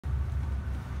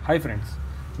Hi friends,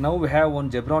 now we have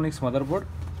one ZEB-H110 motherboard.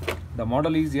 The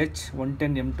model is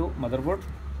ZEB-H110M2 motherboard.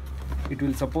 It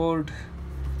will support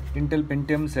Intel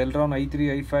Pentium, Celeron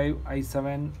i3, i5,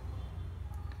 i7,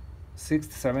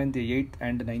 6th, 7th, 8th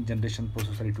and 9th generation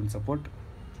processor it will support.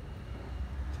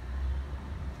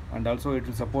 And also it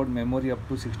will support memory up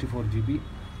to 64 GB.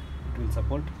 It will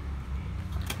support.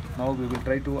 Now we will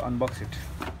try to unbox it.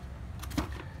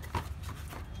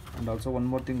 And also one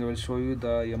more thing, I will show you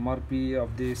the MRP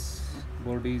of this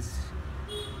board is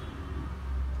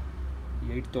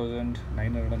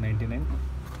 8,999.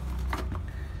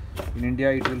 In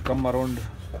India it will come around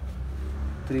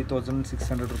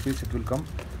 3,600 rupees it will come.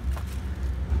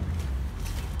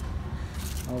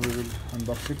 Now we will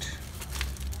unbox it.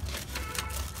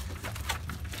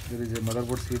 There is a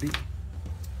motherboard CD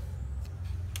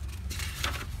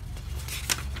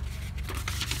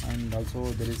and also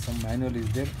there is some manual is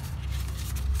there.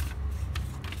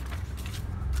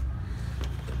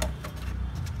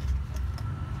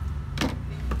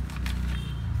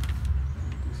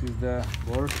 This is the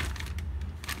board.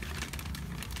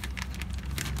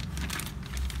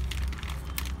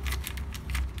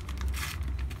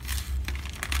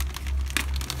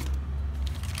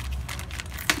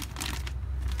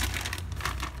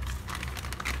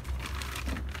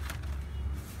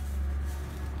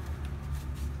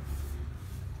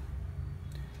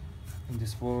 In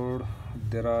this board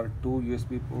there are four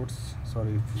USB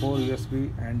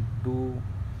and two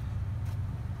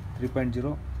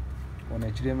 3.0, one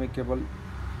HDMI cable.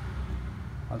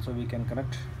 Also we can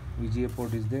connect VGA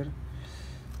port is there.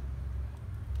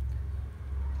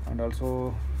 And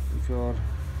also if you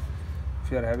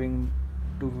are having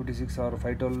 256 or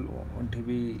 512 1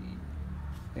 TB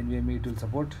NVMe it will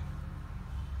support.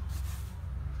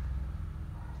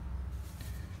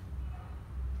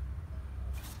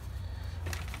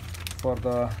 For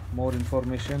the more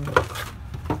information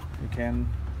you can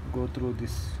go through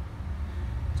this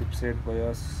chipset,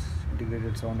 BIOS,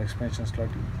 integrated sound, expansion slot,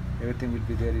 everything will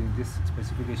be there in this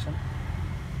specification.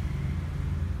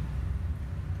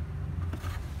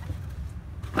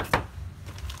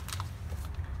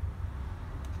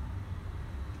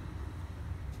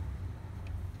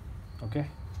 Okay,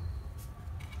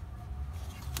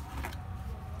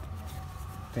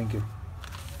 thank you.